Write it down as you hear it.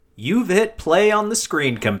You've hit play on the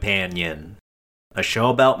Screen Companion, a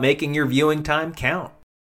show about making your viewing time count.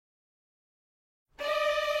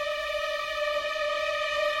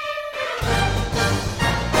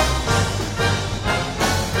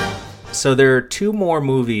 So there are 2 more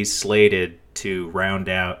movies slated to round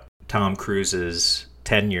out Tom Cruise's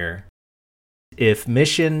tenure. If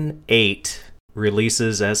Mission 8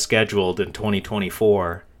 releases as scheduled in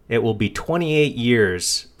 2024, it will be 28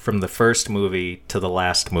 years from the first movie to the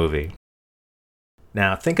last movie.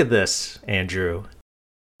 Now, think of this, Andrew.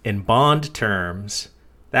 In Bond terms,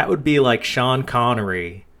 that would be like Sean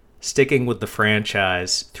Connery sticking with the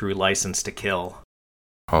franchise through License to Kill.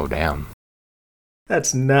 Oh, damn.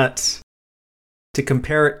 That's nuts. To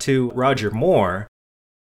compare it to Roger Moore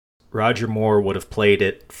would have played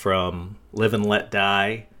it from Live and Let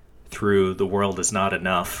Die through The World Is Not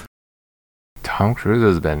Enough. Tom Cruise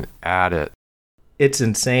has been at it. It's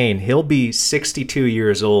insane. He'll be 62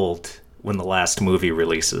 years old when the last movie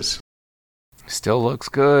releases. Still looks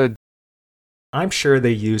good. I'm sure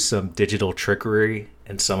they use some digital trickery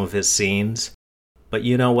in some of his scenes, but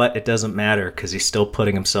you know what? It doesn't matter because he's still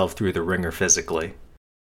putting himself through the ringer physically.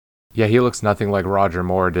 Yeah, he looks nothing like Roger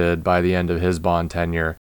Moore did by the end of his Bond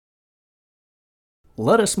tenure.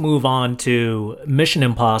 Let us move on to Mission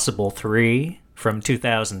Impossible 3 from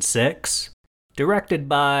 2006, directed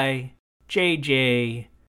by J.J.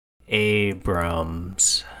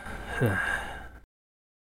 Abrams.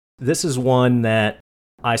 This is one that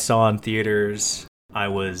I saw in theaters. I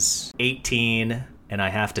was 18, and I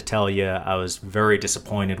have to tell you, I was very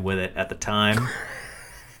disappointed with it at the time.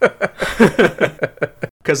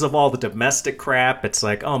 Because of all the domestic crap, it's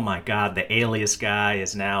like, oh my god, the Alias guy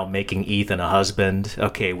is now making Ethan a husband.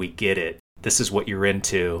 Okay, we get it. This is what you're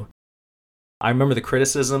into. I remember the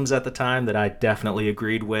criticisms at the time that I definitely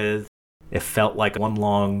agreed with. It felt like one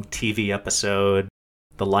long TV episode.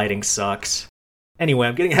 The lighting sucks. Anyway,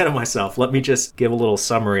 I'm getting ahead of myself. Let me just give a little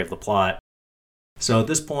summary of the plot. So at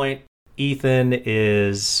this point, Ethan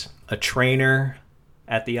is a trainer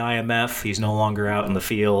at the IMF. He's no longer out in the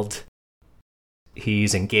field.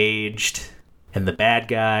 He's engaged, and the bad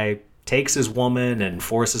guy takes his woman and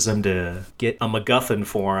forces him to get a MacGuffin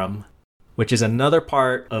for him, which is another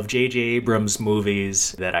part of J.J. Abrams'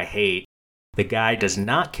 movies that I hate. The guy does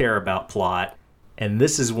not care about plot, and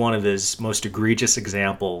this is one of his most egregious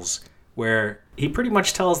examples where he pretty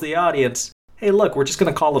much tells the audience, hey, look, we're just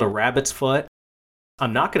going to call it a rabbit's foot.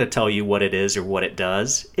 I'm not going to tell you what it is or what it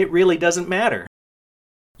does. It really doesn't matter.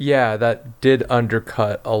 Yeah, that did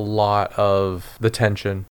undercut a lot of the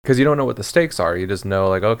tension. Because you don't know what the stakes are. You just know,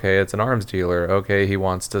 like, okay, it's an arms dealer. Okay, he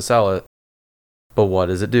wants to sell it. But what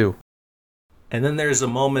does it do? And then there's a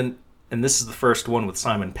moment, and this is the first one with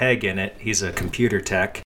Simon Pegg in it. He's a computer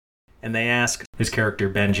tech. And they ask his character,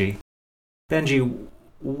 Benji,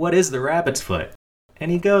 what is the rabbit's foot? And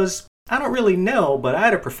he goes, I don't really know, but I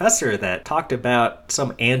had a professor that talked about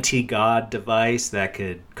some anti-God device that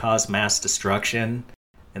could cause mass destruction.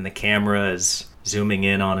 And the camera is zooming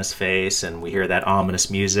in on his face, and we hear that ominous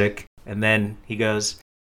music. And then he goes,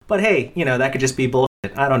 but hey, that could just be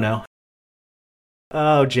bullshit. I don't know.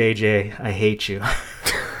 Oh, JJ, I hate you.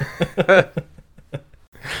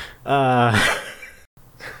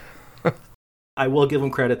 I will give him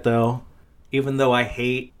credit, though. Even though I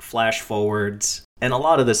hate flash forwards, and a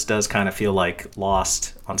lot of this does kind of feel like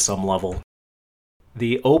Lost on some level.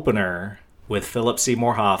 The opener with Philip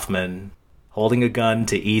Seymour Hoffman holding a gun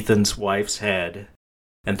to Ethan's wife's head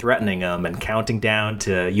and threatening him and counting down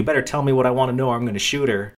to, you better tell me what I want to know or I'm going to shoot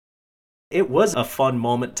her. It was a fun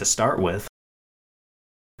moment to start with.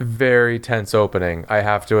 Very tense opening, I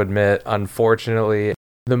have to admit. Unfortunately,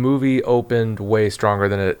 the movie opened way stronger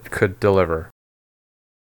than it could deliver.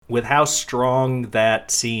 With how strong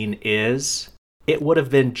that scene is, it would have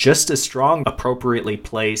been just as strong appropriately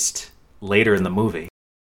placed later in the movie.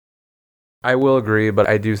 I will agree, but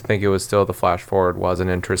I do think it was still the flash forward was an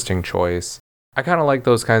interesting choice. I kind of like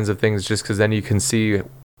those kinds of things just because then you can see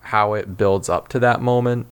how it builds up to that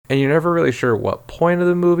moment. And you're never really sure what point of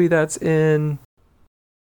the movie that's in.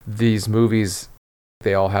 These movies,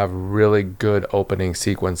 they all have really good opening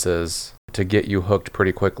sequences to get you hooked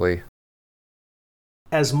pretty quickly.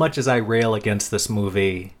 As much as I rail against this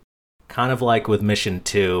movie, kind of like with Mission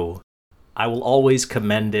 2, I will always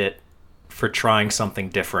commend it for trying something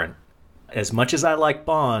different. As much as I like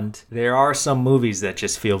Bond, there are some movies that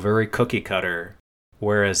just feel very cookie cutter.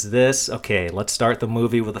 Whereas this, okay, let's start the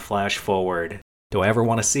movie with a flash forward. Do I ever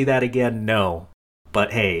want to see that again? No.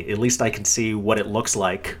 But hey, at least I can see what it looks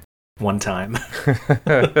like one time.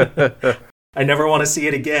 I never want to see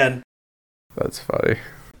it again. That's funny.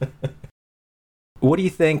 What do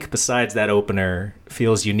you think, besides that opener,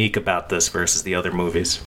 feels unique about this versus the other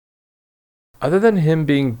movies? Other than him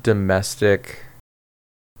being domestic,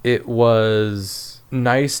 it was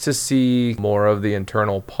nice to see more of the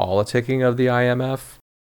internal politicking of the IMF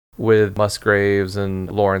with Musgraves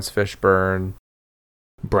and Lawrence Fishburne.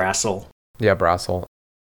 Brassel. Yeah, Brassel.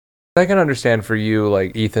 I can understand for you,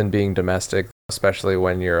 like, Ethan being domestic, especially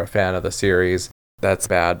when you're a fan of the series. That's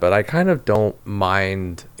bad, but I kind of don't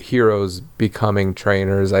mind heroes becoming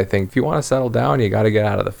trainers. I think if you want to settle down, you got to get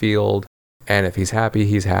out of the field. And if he's happy,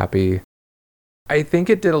 he's happy. I think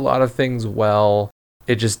it did a lot of things well.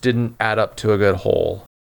 It just didn't add up to a good whole.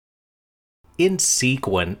 In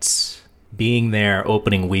sequence, being there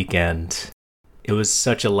opening weekend, it was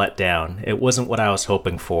such a letdown. It wasn't what I was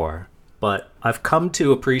hoping for. But I've come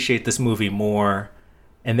to appreciate this movie more.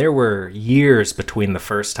 And there were years between the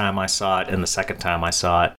first time I saw it and the second time I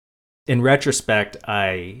saw it. In retrospect,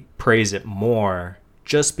 I praise it more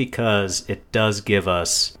just because it does give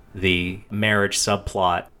us the marriage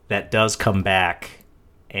subplot that does come back.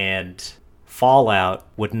 And Fallout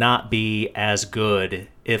would not be as good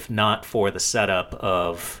if not for the setup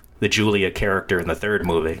of the Julia character in the third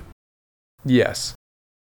movie. Yes.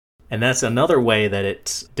 And that's another way that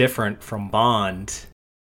it's different from Bond.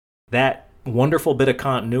 That wonderful bit of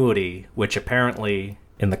continuity, which apparently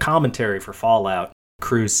in the commentary for Fallout,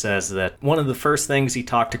 Cruise says that one of the first things he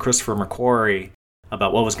talked to Christopher McQuarrie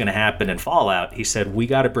about what was going to happen in Fallout, he said, we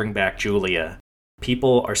got to bring back Julia.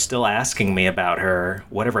 People are still asking me about her.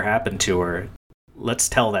 Whatever happened to her? Let's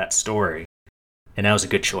tell that story. And that was a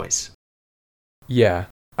good choice. Yeah,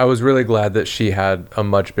 I was really glad that she had a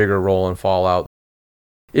much bigger role in Fallout.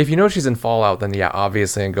 If you know she's in Fallout, then yeah,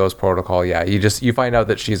 obviously in Ghost Protocol, yeah, you find out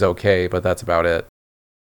that she's okay, but that's about it.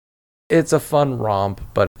 It's a fun romp,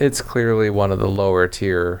 but it's clearly one of the lower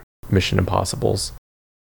tier Mission Impossibles.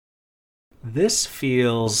 This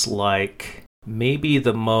feels like maybe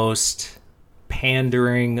the most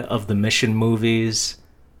pandering of the Mission movies,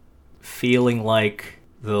 feeling like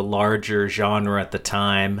the larger genre at the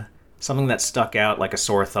time. Something that stuck out like a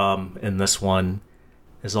sore thumb in this one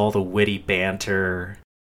is all the witty banter.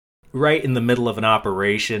 Right in the middle of an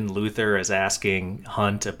operation, Luther is asking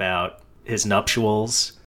Hunt about his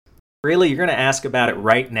nuptials. Really? You're going to ask about it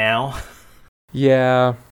right now?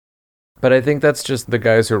 Yeah, but I think that's just the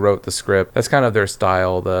guys who wrote the script. That's kind of their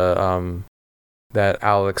style, that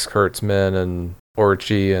Alex Kurtzman and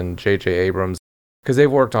Orchie and J.J. Abrams, because they've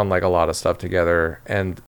worked on like a lot of stuff together.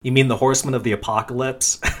 And you mean the Horsemen of the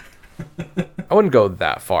Apocalypse? I wouldn't go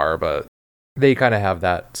that far, but they kind of have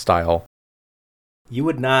that style. You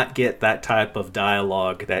would not get that type of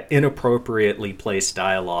dialogue, that inappropriately placed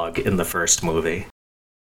dialogue in the first movie.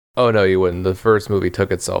 Oh no, you wouldn't. The first movie took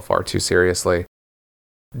itself far too seriously.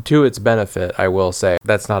 To its benefit, I will say.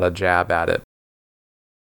 That's not a jab at it.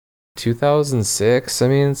 2006, I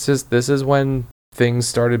mean, this is when things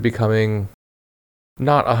started becoming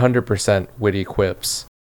not 100% witty quips.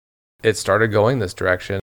 It started going this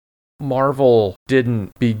direction. Marvel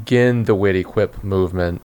didn't begin the witty quip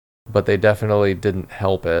movement, but they definitely didn't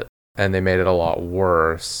help it, and they made it a lot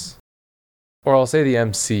worse. Or I'll say the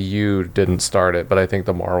MCU didn't start it, but I think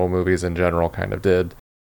the Marvel movies in general kind of did.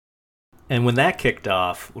 And when that kicked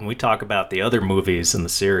off, when we talk about the other movies in the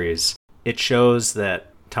series, it shows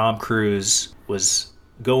that Tom Cruise was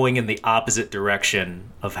going in the opposite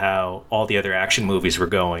direction of how all the other action movies were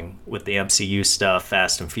going, with the MCU stuff,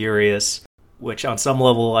 Fast and Furious, which on some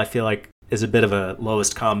level I feel like is a bit of a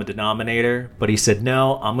lowest common denominator, but he said,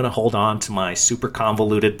 no, I'm going to hold on to my super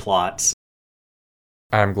convoluted plots.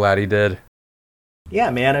 I'm glad he did. Yeah,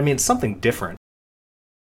 man, I mean, it's something different.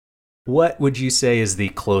 What would you say is the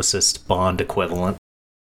closest Bond equivalent?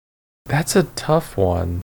 That's a tough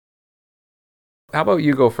one. How about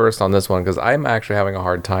you go first on this one, because I'm actually having a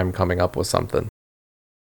hard time coming up with something.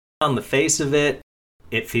 On the face of it,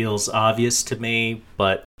 it feels obvious to me,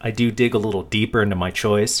 but I do dig a little deeper into my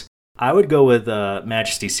choice. I would go with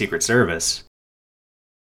Majesty's Secret Service.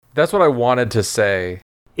 That's what I wanted to say.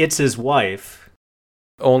 It's his wife.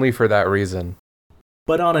 Only for that reason.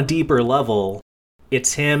 But on a deeper level,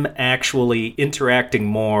 it's him actually interacting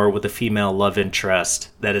more with a female love interest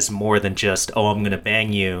that is more than just, oh, I'm going to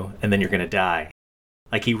bang you and then you're going to die.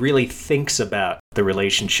 Like, he really thinks about the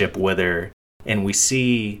relationship with her, and we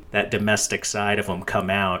see that domestic side of him come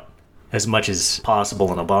out as much as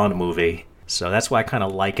possible in a Bond movie. So that's why I kind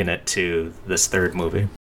of liken it to this third movie.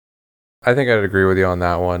 I think I'd agree with you on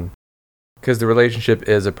that one, because the relationship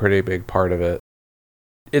is a pretty big part of it.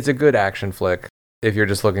 It's a good action flick if you're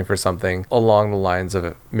just looking for something along the lines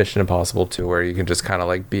of Mission Impossible 2, where you can just kind of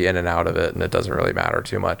like be in and out of it and it doesn't really matter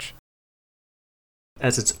too much.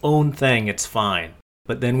 As its own thing, it's fine.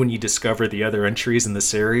 But then when you discover the other entries in the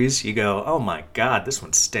series, you go, oh my god, this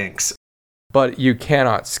one stinks. But you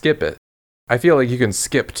cannot skip it. I feel like you can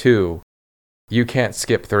skip 2. You can't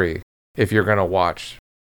skip 3 if you're going to watch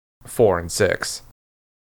 4 and 6.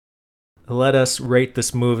 Let us rate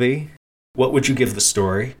this movie. What would you give the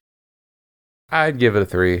story? I'd give it a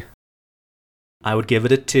 3. I would give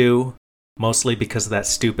it a 2, mostly because of that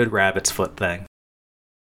stupid rabbit's foot thing.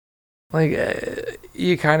 Like,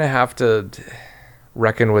 you kind of have to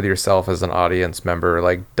reckon with yourself as an audience member.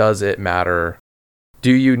 Like, does it matter?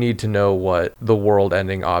 Do you need to know what the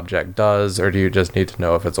world-ending object does, or do you just need to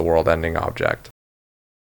know if it's a world-ending object?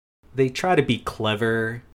 They try to be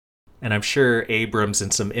clever, and I'm sure Abrams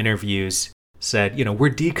in some interviews said, we're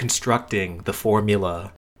deconstructing the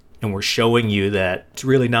formula, and we're showing you that it's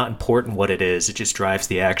really not important what it is, it just drives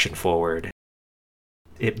the action forward.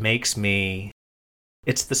 It's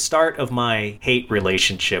the start of my hate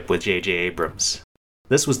relationship with J.J. Abrams.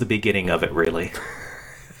 This was the beginning of it, really.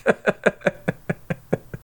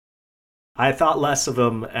 I thought less of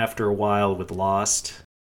him after a while with Lost.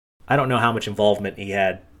 I don't know how much involvement he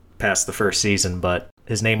had past the first season, but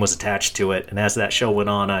his name was attached to it, and as that show went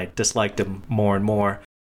on, I disliked him more and more.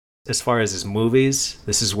 As far as his movies,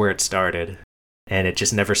 this is where it started, and it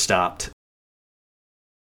just never stopped.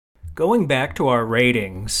 Going back to our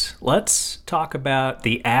ratings, let's talk about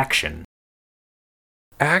the action.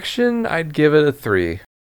 Action, I'd give it a 3.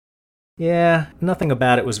 Yeah, nothing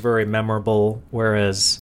about it was very memorable,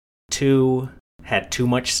 whereas 2 had too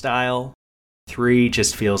much style. 3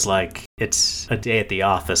 just feels like it's a day at the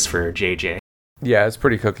office for JJ. Yeah, it's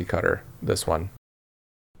pretty cookie cutter, this one.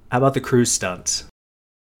 How about the cruise stunts?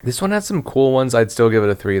 This one had some cool ones. I'd still give it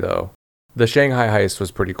a 3, though. The Shanghai heist was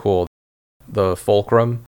pretty cool. The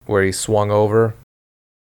fulcrum, where he swung over.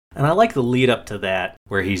 And I like the lead up to that,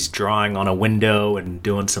 where he's drawing on a window and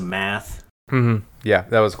doing some math. Yeah,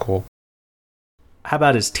 that was cool. How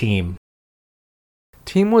about his team?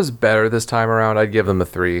 Team was better this time around. I'd give them a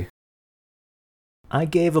 3. I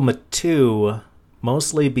gave him a 2,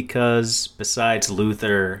 mostly because besides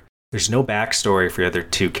Luther, there's no backstory for the other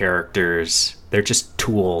 2 characters. They're just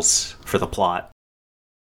tools for the plot.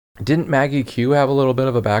 Didn't Maggie Q have a little bit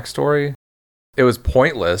of a backstory? It was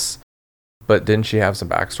pointless, but didn't she have some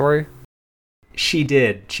backstory? She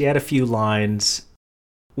did. She had a few lines.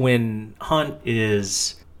 When Hunt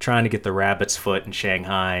is trying to get the rabbit's foot in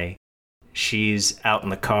Shanghai, she's out in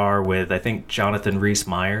the car with, I think, Jonathan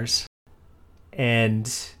Rhys-Meyers. And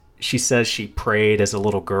she says she prayed as a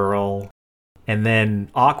little girl. And then,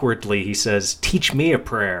 awkwardly, he says, "Teach me a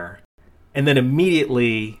prayer." And then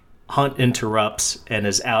immediately, Hunt interrupts and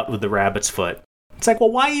is out with the rabbit's foot. It's like,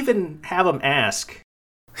 well, why even have him ask?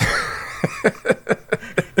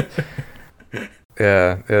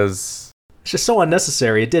 Yeah, it's just so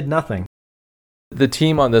unnecessary. It did nothing. The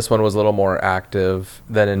team on this one was a little more active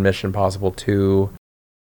than in Mission Impossible 2.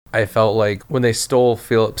 I felt like when they stole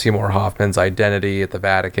Philip Seymour Hoffman's identity at the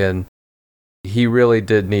Vatican, he really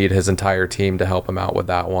did need his entire team to help him out with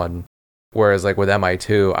that one. Whereas like with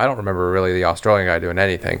MI2, I don't remember really the Australian guy doing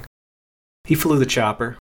anything. He flew the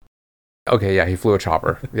chopper. Okay, yeah, he flew a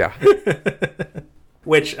chopper. Yeah.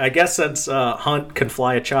 Which, I guess since Hunt can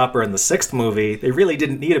fly a chopper in the 6th movie, they really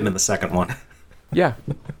didn't need him in the 2nd one. Yeah.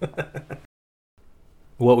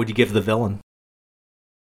 What would you give the villain?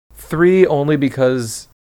 3 only because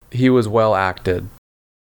he was well acted.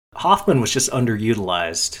 Hoffman was just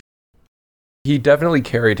underutilized. He definitely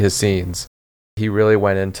carried his scenes. He really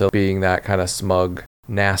went into being that kind of smug,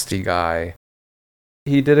 nasty guy.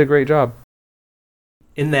 He did a great job.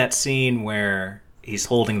 In that scene where he's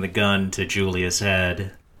holding the gun to Julia's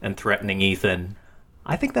head and threatening Ethan,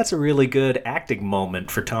 I think that's a really good acting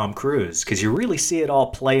moment for Tom Cruise, because you really see it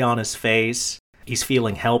all play on his face. He's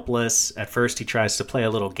feeling helpless. At first he tries to play a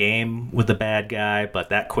little game with the bad guy, but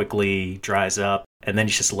that quickly dries up, and then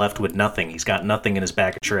he's just left with nothing. He's got nothing in his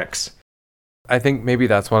bag of tricks. I think maybe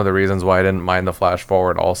that's one of the reasons why I didn't mind the flash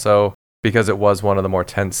forward also, because it was one of the more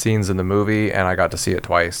tense scenes in the movie, and I got to see it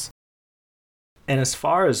twice. And as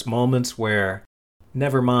far as moments where,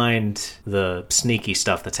 never mind the sneaky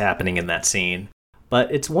stuff that's happening in that scene,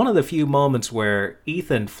 but it's one of the few moments where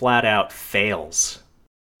Ethan flat out fails.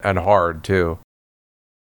 And hard, too.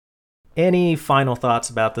 Any final thoughts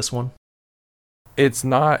about this one? It's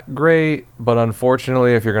not great, but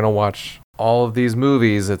unfortunately, if you're going to watch all of these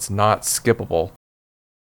movies, it's not skippable.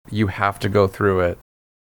 You have to go through it.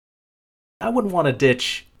 I wouldn't want to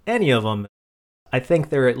ditch any of them. I think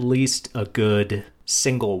they're at least a good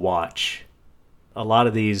single watch. A lot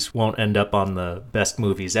of these won't end up on the best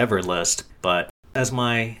movies ever list, but as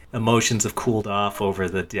my emotions have cooled off over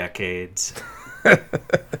the decades,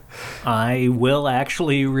 I will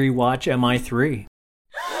actually rewatch MI3.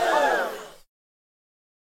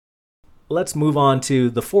 Let's move on to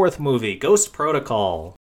the fourth movie, Ghost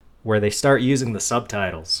Protocol, where they start using the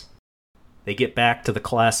subtitles. They get back to the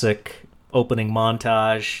classic opening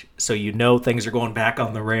montage, so you know things are going back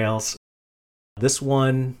on the rails. This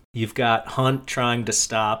one, you've got Hunt trying to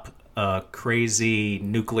stop a crazy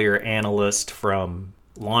nuclear analyst from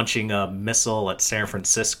launching a missile at San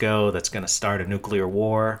Francisco that's going to start a nuclear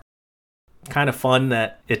war. Kind of fun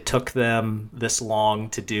that it took them this long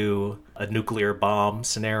to do a nuclear bomb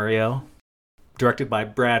scenario. Directed by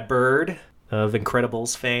Brad Bird of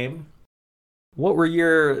Incredibles fame. What were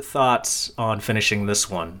your thoughts on finishing this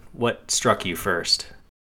one? What struck you first?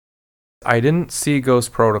 I didn't see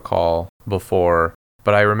Ghost Protocol before,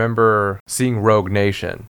 but I remember seeing Rogue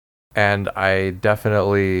Nation, and I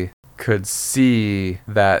definitely could see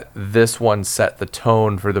that this one set the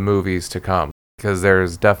tone for the movies to come, because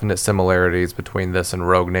there's definite similarities between this and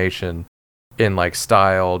Rogue Nation in like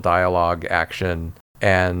style, dialogue, action,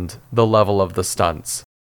 and the level of the stunts.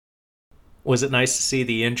 Was it nice to see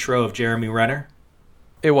the intro of Jeremy Renner?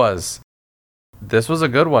 It was. This was a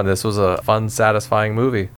good one. This was a fun, satisfying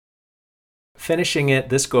movie. Finishing it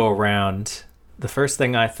this go around, the first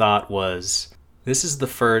thing I thought was, this is the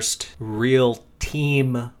first real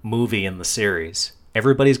team movie in the series.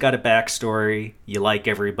 Everybody's got a backstory. You like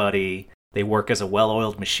everybody. They work as a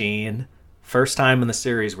well-oiled machine. First time in the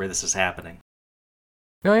series where this is happening.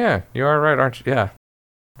 Oh yeah, you are right, aren't you? Yeah.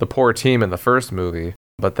 The poor team in the first movie.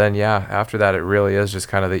 But then, yeah, after that, it really is just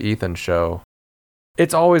kind of the Ethan show.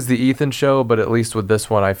 It's always the Ethan show, but at least with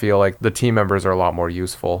this one, I feel like the team members are a lot more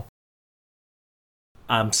useful.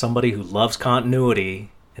 I'm somebody who loves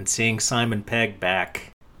continuity, and seeing Simon Pegg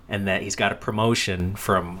back, and that he's got a promotion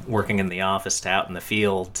from working in the office to out in the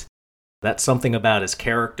field, that's something about his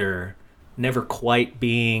character never quite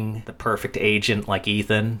being the perfect agent like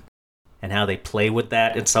Ethan, and how they play with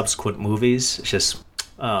that in subsequent movies. It's just,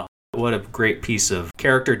 oh, what a great piece of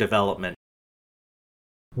character development.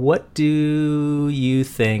 What do you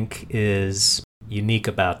think is unique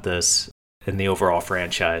about this in the overall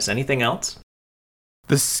franchise? Anything else?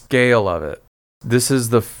 The scale of it. This is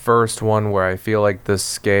the first one where I feel like the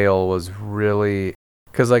scale was really...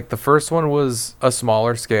 Because like the first one was a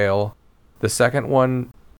smaller scale. The second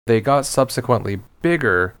one, they got subsequently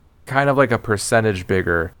bigger, kind of like a percentage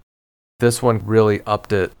bigger. This one really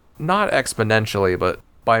upped it, not exponentially, but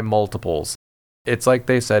by multiples. It's like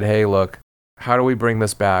they said, hey, look, how do we bring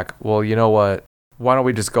this back? Well, you know what? Why don't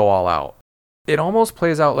we just go all out? It almost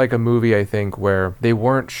plays out like a movie, I think, where they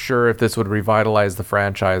weren't sure if this would revitalize the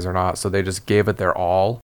franchise or not, so they just gave it their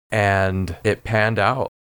all, and it panned out.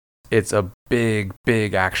 It's a big,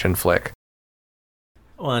 big action flick.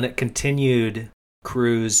 Well, and it continued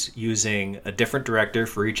Cruise using a different director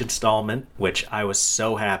for each installment, which I was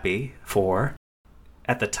so happy for.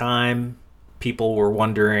 At the time, people were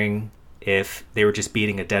wondering if they were just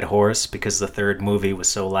beating a dead horse because the third movie was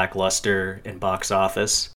so lackluster in box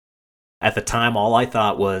office. At the time, all I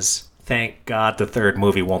thought was, thank God the third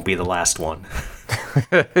movie won't be the last one.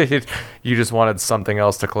 You just wanted something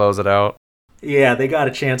else to close it out? Yeah, they got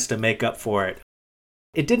a chance to make up for it.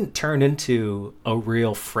 It didn't turn into a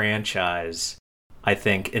real franchise, I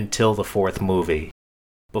think, until the fourth movie.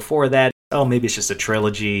 Before that, oh, maybe it's just a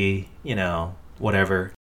trilogy,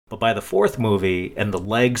 whatever. But by the fourth movie and the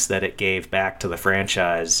legs that it gave back to the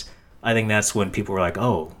franchise, I think that's when people were like,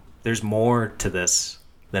 oh, there's more to this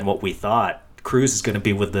than what we thought. Cruise is going to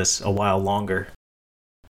be with this a while longer.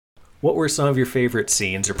 What were some of your favorite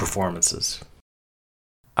scenes or performances?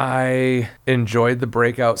 I enjoyed the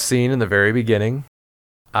breakout scene in the very beginning.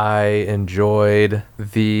 I enjoyed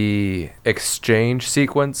the exchange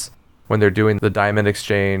sequence when they're doing the diamond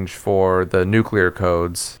exchange for the nuclear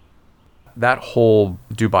codes. That whole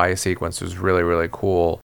Dubai sequence was really, really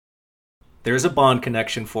cool. There's a Bond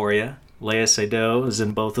connection for you. Léa Seydoux is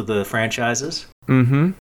in both of the franchises.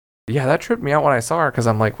 Mm-hmm. Yeah, that tripped me out when I saw her, because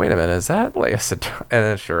I'm like, wait a minute, is that Léa Seydoux? And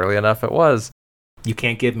then surely enough, it was. You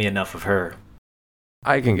can't give me enough of her.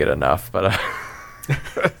 I can get enough, but...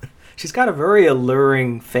 She's got a very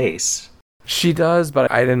alluring face. She does, but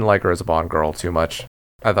I didn't like her as a Bond girl too much.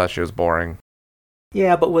 I thought she was boring.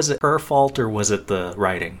 Yeah, but was it her fault or was it the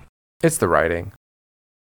writing? It's the writing.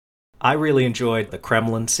 I really enjoyed the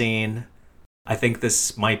Kremlin scene. I think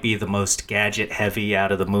this might be the most gadget-heavy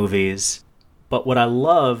out of the movies. But what I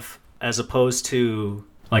love, as opposed to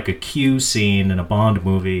like a Q scene in a Bond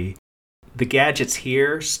movie, the gadgets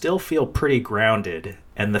here still feel pretty grounded.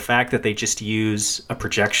 And the fact that they just use a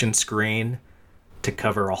projection screen to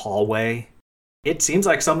cover a hallway, it seems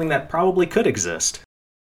like something that probably could exist.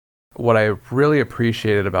 What I really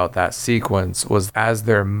appreciated about that sequence was as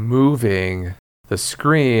they're moving the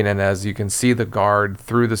screen, and as you can see the guard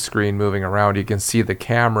through the screen moving around, you can see the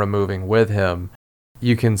camera moving with him.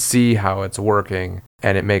 You can see how it's working,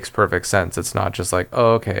 and it makes perfect sense. It's not just like,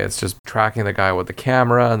 oh, okay, it's just tracking the guy with the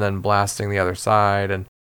camera and then blasting the other side. And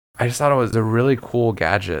I just thought it was a really cool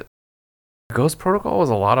gadget. Ghost Protocol was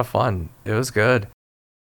a lot of fun. It was good.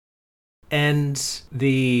 And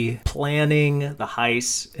the planning, the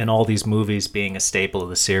heists, and all these movies being a staple of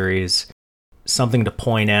the series, something to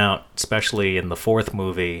point out, especially in the fourth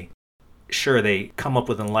movie. Sure, they come up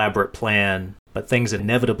with an elaborate plan, but things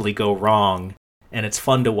inevitably go wrong, and it's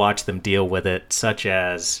fun to watch them deal with it, such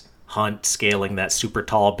as Hunt scaling that super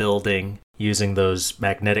tall building, using those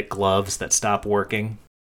magnetic gloves that stop working.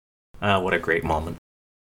 What a great moment.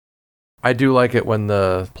 I do like it when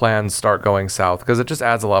the plans start going south, because it just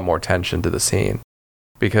adds a lot more tension to the scene.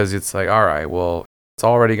 Because it's like, all right, well, it's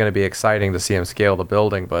already going to be exciting to see him scale the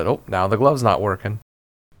building, but oh, now the glove's not working.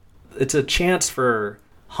 It's a chance for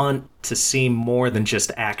Hunt to seem more than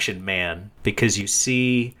just action man, because you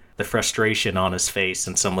see the frustration on his face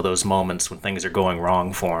in some of those moments when things are going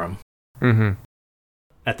wrong for him. Mm-hmm.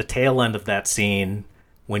 At the tail end of that scene,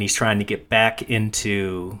 when he's trying to get back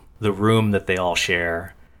into the room that they all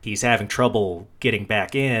share, he's having trouble getting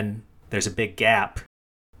back in. There's a big gap.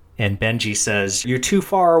 And Benji says, "You're too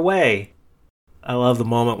far away." I love the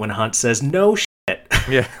moment when Hunt says, "No shit."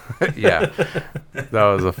 Yeah. Yeah. That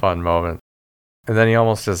was a fun moment. And then he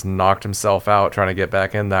almost just knocked himself out trying to get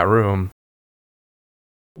back in that room.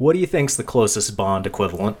 What do you think's the closest Bond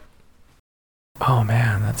equivalent? Oh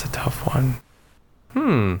man, that's a tough one.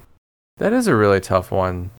 That is a really tough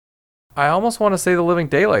one. I almost want to say The Living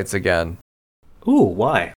Daylights again. Ooh,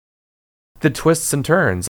 why? The twists and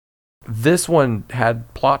turns. This one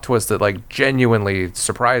had plot twists that like genuinely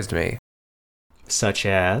surprised me. Such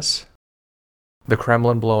as? The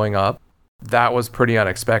Kremlin blowing up. That was pretty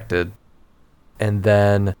unexpected. And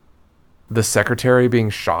then the secretary being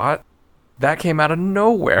shot. That came out of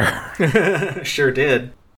nowhere. Sure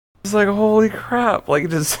did. It's like, holy crap. Like,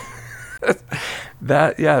 just...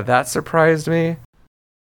 that surprised me.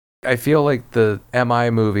 I feel like the MI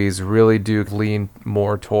movies really do lean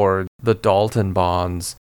more toward the Dalton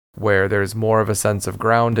Bonds, where there's more of a sense of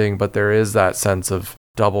grounding, but there is that sense of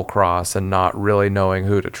double cross and not really knowing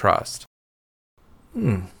who to trust.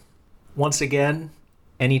 Once again,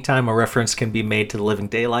 anytime a reference can be made to The Living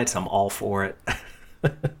Daylights, I'm all for it.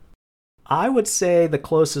 I would say the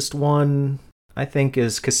closest one, I think,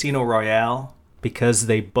 is Casino Royale, because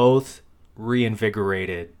they both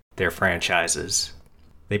reinvigorated their franchises.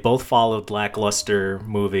 They both followed lackluster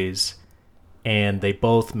movies, and they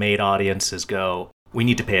both made audiences go, we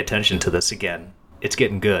need to pay attention to this again. It's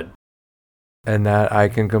getting good. And that I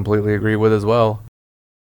can completely agree with as well.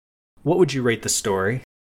 What would you rate the story?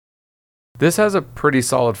 This has a pretty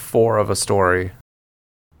solid 4 of a story.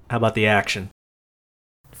 How about the action?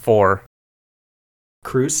 4.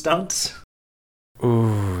 Cruise stunts?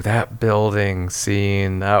 Ooh, that building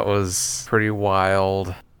scene, that was pretty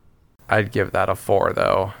wild. I'd give that a 4,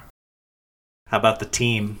 though. How about the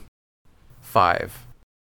team? 5.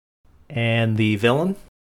 And the villain?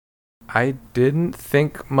 I didn't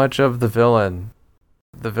think much of the villain.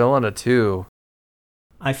 The villain a 2.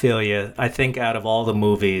 I feel you. I think out of all the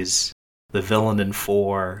movies, the villain in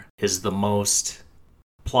 4 is the most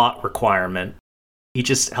plot requirement. He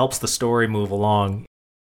just helps the story move along.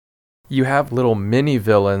 You have little mini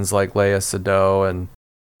villains like Leia Sado, and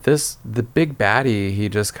the big baddie, he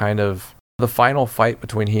just kind of, the final fight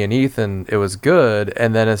between he and Ethan, it was good,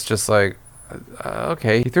 and then it's just like,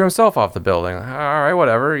 okay, he threw himself off the building. All right,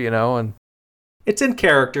 whatever, and it's in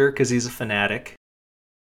character because he's a fanatic.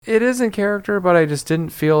 It is in character, but I just didn't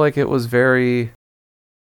feel like it was very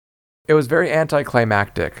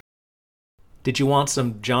anticlimactic. Did you want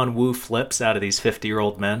some John Woo flips out of these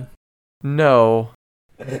 50-year-old men? No.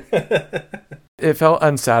 It felt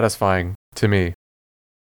unsatisfying to me.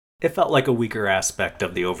 It felt like a weaker aspect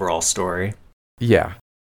of the overall story. Yeah.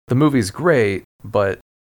 The movie's great, but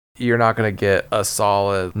you're not going to get a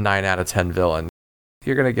solid 9 out of 10 villain.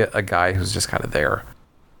 You're going to get a guy who's just kind of there.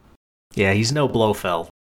 Yeah, he's no Blofeld.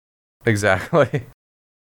 Exactly.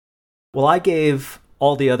 Well, I gave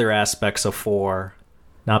all the other aspects a 4.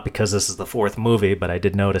 Not because this is the 4th movie, but I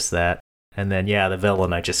did notice that. And then, yeah, the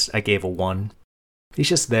villain, I gave a 1. He's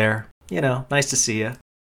just there. Nice to see you.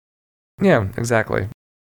 Yeah, exactly.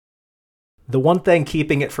 The one thing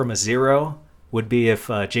keeping it from a 0 would be if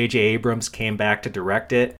J.J. Abrams came back to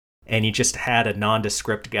direct it, and you just had a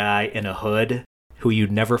nondescript guy in a hood who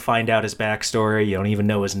you'd never find out his backstory, you don't even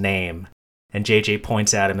know his name. And JJ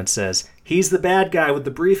points at him and says, "He's the bad guy with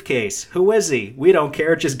the briefcase. Who is he? We don't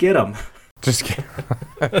care. Just get him." Just kidding.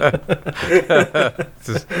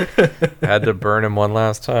 Just had to burn him one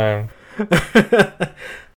last time.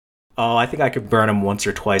 Oh, I think I could burn him once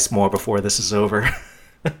or twice more before this is over.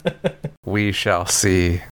 We shall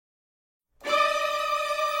see.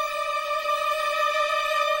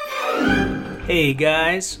 Hey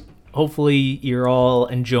guys, hopefully you're all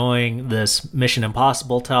enjoying this Mission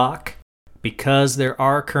Impossible talk. Because there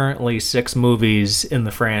are currently 6 movies in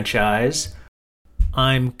the franchise,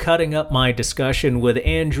 I'm cutting up my discussion with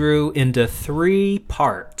Andrew into 3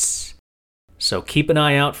 parts. So keep an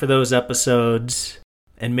eye out for those episodes,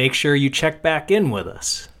 and make sure you check back in with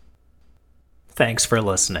us. Thanks for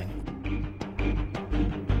listening.